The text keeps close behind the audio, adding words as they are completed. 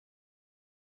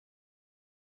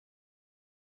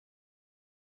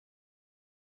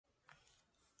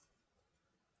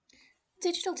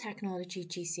Digital Technology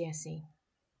GCSE.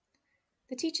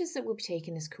 The teachers that will be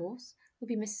taking this course will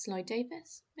be Mrs. Lloyd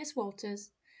Davis, Miss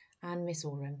Walters and Miss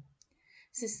Oram.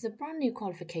 So this is a brand new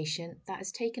qualification that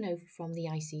has taken over from the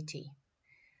ICT.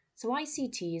 So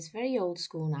ICT is very old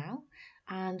school now,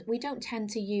 and we don't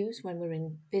tend to use when we're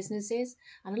in businesses,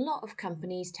 and a lot of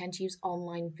companies tend to use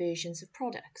online versions of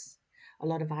products. A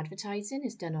lot of advertising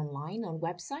is done online on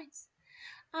websites.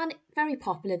 And very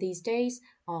popular these days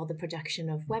are the production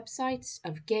of websites,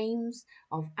 of games,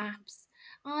 of apps,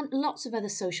 and lots of other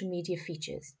social media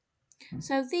features.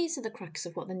 So these are the crux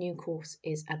of what the new course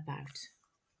is about.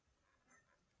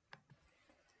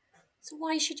 So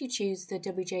why should you choose the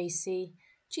WJC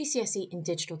GCSE in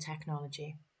Digital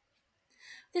Technology?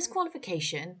 This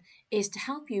qualification is to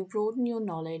help you broaden your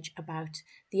knowledge about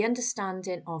the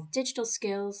understanding of digital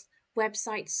skills,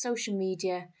 websites, social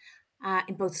media,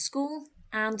 in both school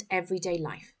and everyday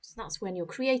life. So that's when you're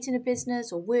creating a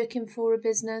business or working for a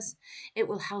business. It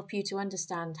will help you to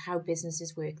understand how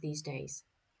businesses work these days.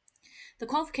 The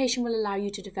qualification will allow you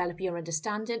to develop your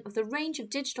understanding of the range of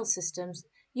digital systems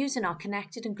used in our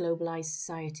connected and globalised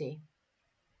society.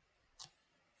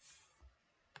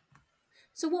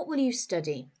 So what will you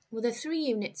study? Well, there are 3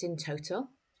 units in total.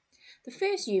 The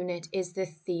first unit is the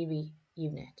theory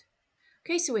unit.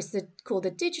 Okay, so it's called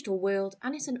the Digital World,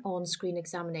 and it's an on-screen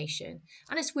examination,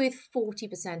 and it's worth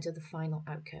 40% of the final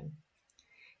outcome.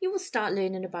 You will start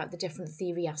learning about the different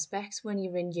theory aspects when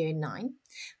you're in year 9,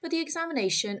 but the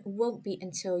examination won't be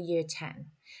until year 10.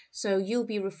 So you'll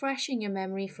be refreshing your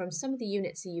memory from some of the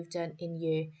units that you've done in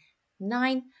year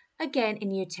 9, again in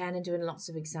year 10, and doing lots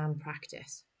of exam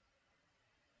practice.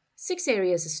 6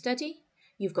 areas of study.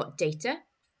 You've got data,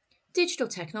 digital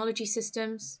technology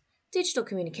systems, digital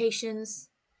communications,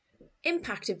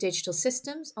 impact of digital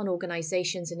systems on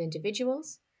organisations and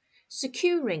individuals,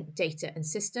 securing data and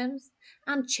systems,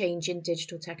 and change in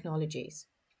digital technologies.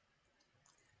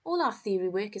 All our theory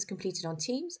work is completed on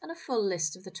Teams, and a full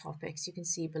list of the topics you can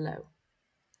see below.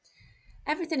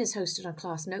 Everything is hosted on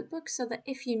class notebooks so that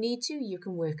if you need to, you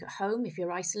can work at home if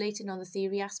you're isolated on the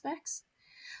theory aspects.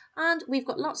 And we've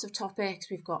got lots of topics.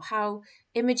 We've got how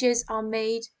images are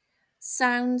made,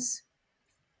 sounds,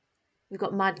 we've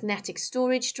got magnetic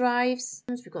storage drives,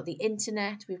 we've got the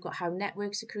internet, we've got how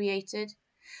networks are created,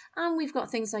 and we've got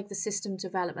things like the system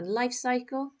development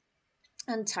lifecycle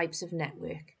and types of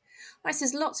network. Right, so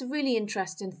there's lots of really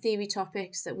interesting theory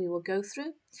topics that we will go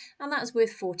through, and that is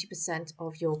worth 40%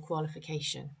 of your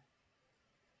qualification.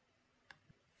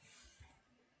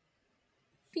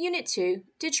 For Unit 2,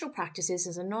 Digital Practices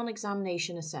is a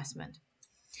non-examination assessment.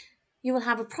 You will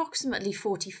have approximately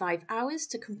 45 hours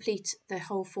to complete the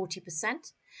whole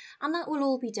 40%, and that will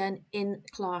all be done in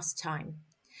class time.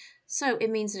 So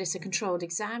it means that it's a controlled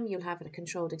exam. You'll have a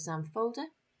controlled exam folder,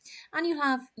 and you'll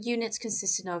have units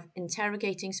consisting of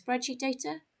interrogating spreadsheet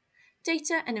data,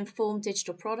 data and informed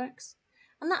digital products,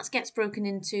 and that gets broken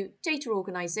into data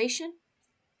organisation,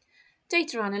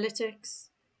 data analytics,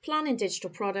 planning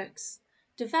digital products,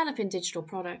 developing digital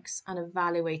products, and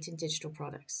evaluating digital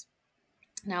products.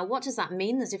 Now, what does that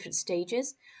mean? There's different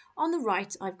stages. On the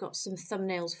right, I've got some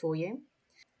thumbnails for you.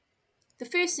 The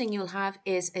first thing you'll have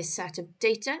is a set of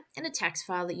data in a text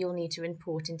file that you'll need to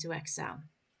import into Excel.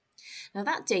 Now,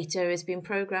 that data is being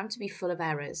programmed to be full of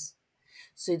errors.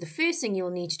 So the first thing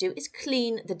you'll need to do is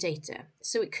clean the data.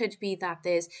 So it could be that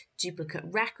there's duplicate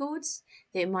records,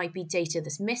 there might be data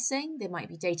that's missing, there might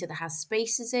be data that has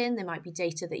spaces in, there might be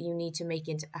data that you need to make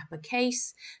into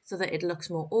uppercase so that it looks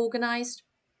more organised.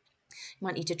 You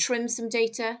might need to trim some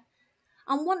data.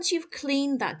 And once you've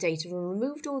cleaned that data and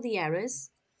removed all the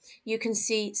errors, you can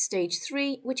see stage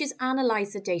 3, which is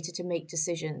analyse the data to make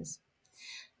decisions.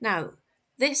 Now,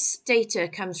 this data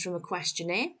comes from a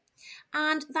questionnaire,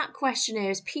 and that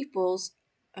questionnaire is people's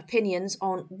opinions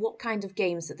on what kind of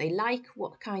games that they like,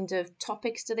 what kind of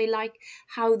topics do they like,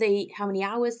 how many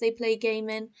hours they play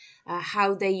gaming,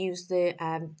 how they use the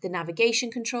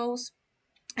navigation controls.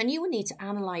 And you will need to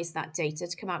analyse that data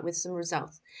to come out with some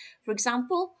results. For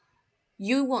example,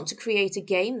 you want to create a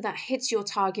game that hits your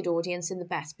target audience in the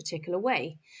best particular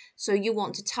way. So you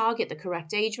want to target the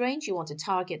correct age range, you want to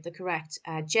target the correct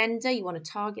gender, you want to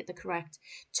target the correct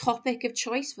topic of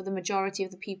choice for the majority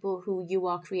of the people who you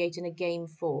are creating a game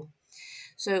for.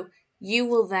 So you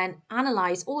will then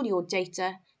analyse all your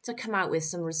data to come out with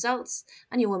some results,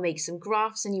 and you will make some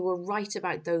graphs and you will write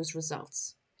about those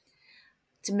results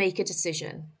to make a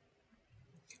decision.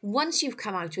 Once you've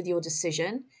come out with your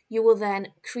decision, you will then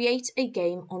create a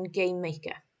game on Game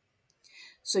Maker.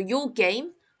 So your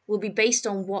game will be based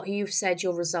on what you've said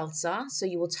your results are. So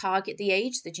you will target the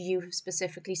age that you have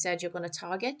specifically said you're going to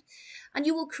target, and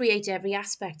you will create every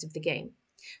aspect of the game.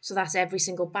 So that's every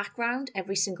single background,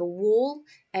 every single wall,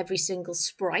 every single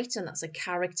sprite, and that's a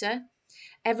character,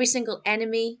 every single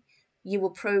enemy. You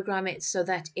will program it so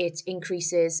that it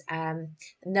increases the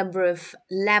number of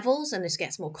levels and this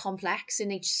gets more complex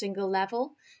in each single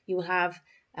level. You will have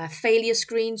failure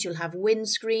screens, you'll have win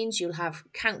screens, you'll have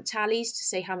count tallies to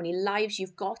say how many lives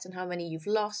you've got and how many you've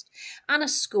lost, and a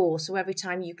score. So every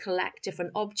time you collect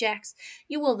different objects,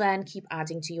 you will then keep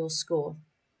adding to your score.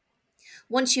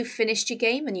 Once you've finished your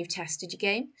game and you've tested your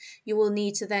game, you will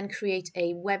need to then create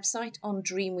a website on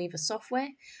Dreamweaver software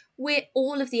where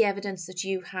all of the evidence that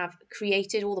you have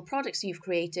created, all the products you've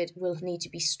created, will need to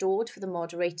be stored for the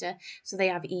moderator so they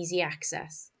have easy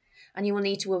access. And you will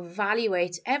need to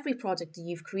evaluate every product that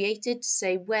you've created to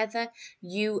say whether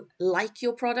you like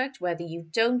your product, whether you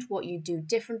don't, what you do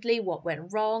differently, what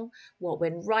went wrong, what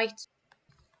went right.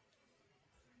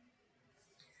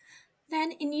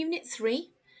 Then in Unit 3,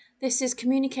 this is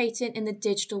communicating in the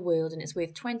digital world and it's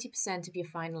worth 20% of your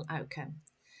final outcome.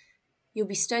 You'll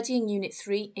be studying Unit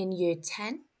 3 in Year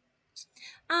 10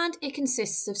 and it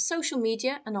consists of social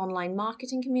media and online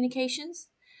marketing communications,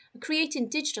 creating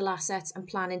digital assets and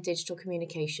planning digital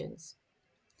communications.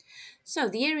 So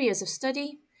the areas of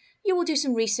study, you will do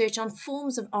some research on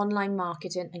forms of online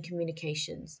marketing and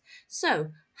communications.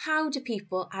 So how do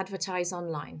people advertise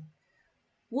online?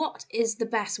 What is the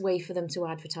best way for them to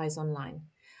advertise online?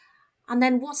 And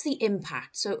then what's the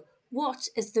impact? So what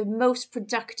is the most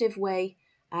productive way?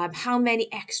 How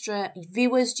many extra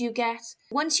viewers do you get?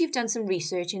 Once you've done some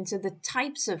research into the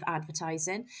types of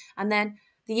advertising and then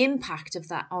the impact of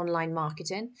that online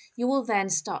marketing, you will then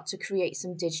start to create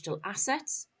some digital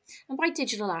assets. And by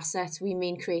digital assets, we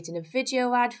mean creating a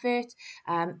video advert,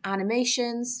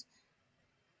 animations,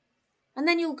 and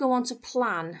then you'll go on to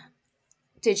plan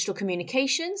digital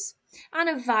communications and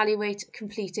evaluate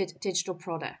completed digital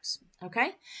products.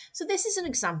 Okay, so this is an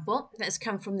example that has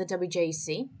come from the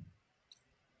WJC.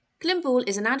 Glimbull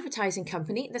is an advertising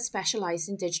company that specialises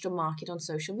in digital marketing on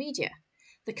social media.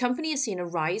 The company has seen a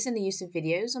rise in the use of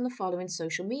videos on the following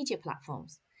social media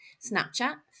platforms: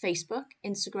 Snapchat, Facebook,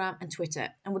 Instagram, and Twitter,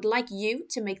 and would like you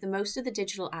to make the most of the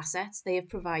digital assets they have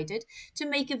provided to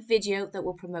make a video that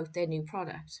will promote their new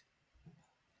product,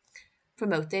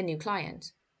 promote their new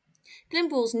client.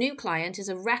 Glimbull's new client is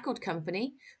a record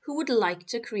company who would like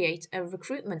to create a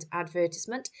recruitment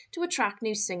advertisement to attract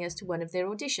new singers to one of their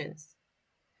auditions.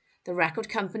 The record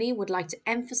company would like to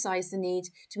emphasise the need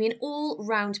to be an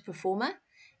all-round performer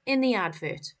in the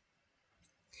advert.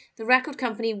 The record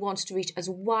company wants to reach as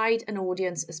wide an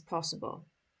audience as possible.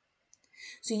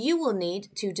 So you will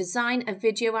need to design a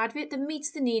video advert that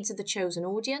meets the needs of the chosen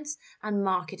audience and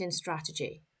marketing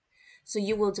strategy. So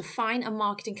you will define a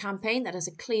marketing campaign that has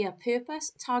a clear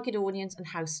purpose, target audience, and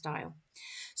house style.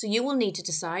 So you will need to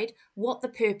decide what the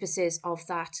purpose is of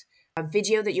that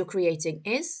video that you're creating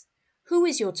is. Who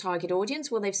is your target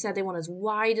audience? Well, they've said they want as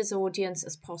wide as audience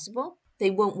as possible. They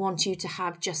won't want you to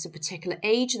have just a particular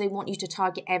age. They want you to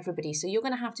target everybody. So you're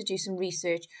going to have to do some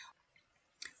research.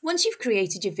 Once you've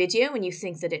created your video and you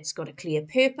think that it's got a clear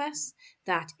purpose,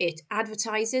 that it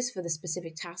advertises for the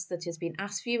specific task that has been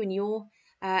asked for you in your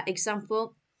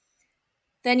example,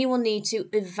 then you will need to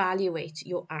evaluate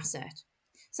your asset.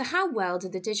 So how well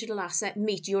did the digital asset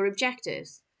meet your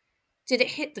objectives? Did it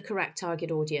hit the correct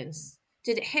target audience?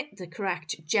 Did it hit the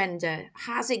correct gender?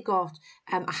 Has it got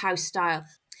a house style?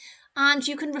 And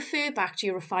you can refer back to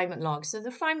your refinement log. So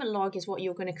the refinement log is what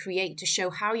you're going to create to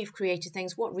show how you've created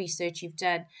things, what research you've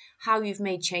done, how you've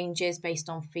made changes based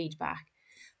on feedback.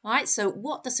 All right, so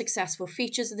what the successful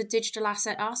features of the digital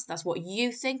asset are, so that's what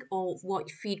you think or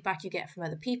what feedback you get from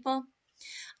other people,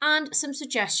 and some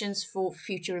suggestions for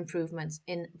future improvements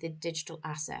in the digital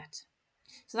asset.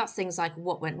 So that's things like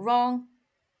what went wrong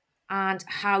and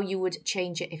how you would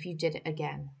change it if you did it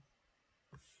again.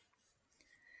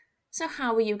 So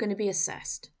how are you going to be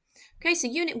assessed? Okay, so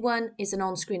Unit 1 is an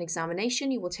on-screen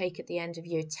examination you will take at the end of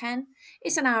Year 10.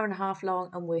 It's an hour and a half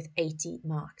long and worth 80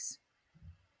 marks.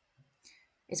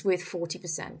 It's worth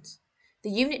 40%. The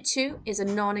Unit 2 is a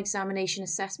non-examination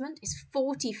assessment. It's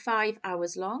 45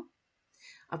 hours long,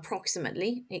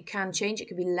 approximately. It can change, it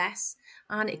could be less,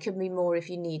 and it can be more if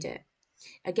you need it.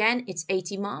 Again, it's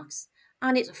 80 marks,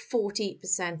 and it's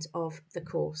 40% of the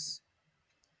course.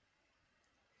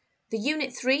 The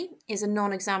Unit 3 is a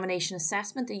non-examination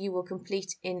assessment that you will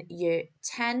complete in Year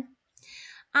 10,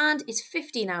 and it's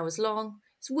 15 hours long.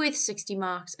 It's worth 60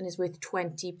 marks and is worth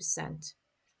 20%.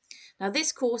 Now,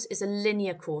 this course is a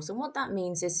linear course, and what that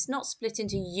means is it's not split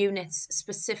into units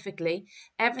specifically.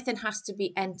 Everything has to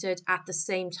be entered at the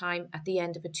same time at the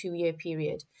end of a 2-year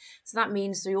period. So that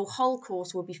means your whole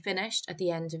course will be finished at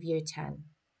the end of year 10.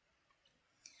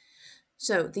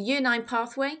 So the year 9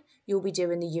 pathway, you'll be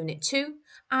doing the unit 2,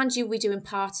 and you'll be doing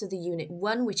parts of the unit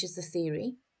 1, which is the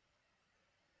theory.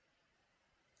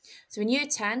 So in year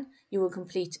 10, you will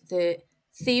complete the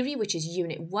theory, which is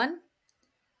unit 1,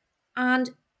 and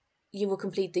you will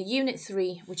complete the unit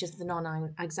 3, which is the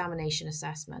non-examination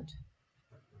assessment.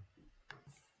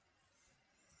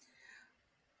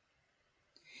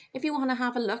 If you want to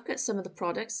have a look at some of the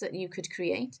products that you could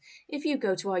create, if you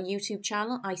go to our YouTube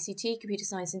channel, ICT, Computer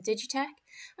Science and Digitech,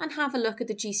 and have a look at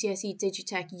the GCSE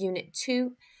Digitech Unit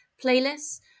 2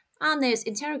 playlists, and there's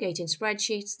interrogating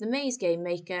spreadsheets, the maze game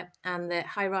maker, and the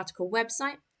hierarchical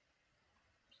website.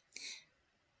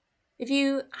 If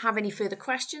you have any further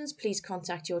questions, please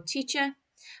contact your teacher,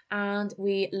 and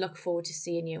we look forward to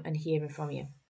seeing you and hearing from you.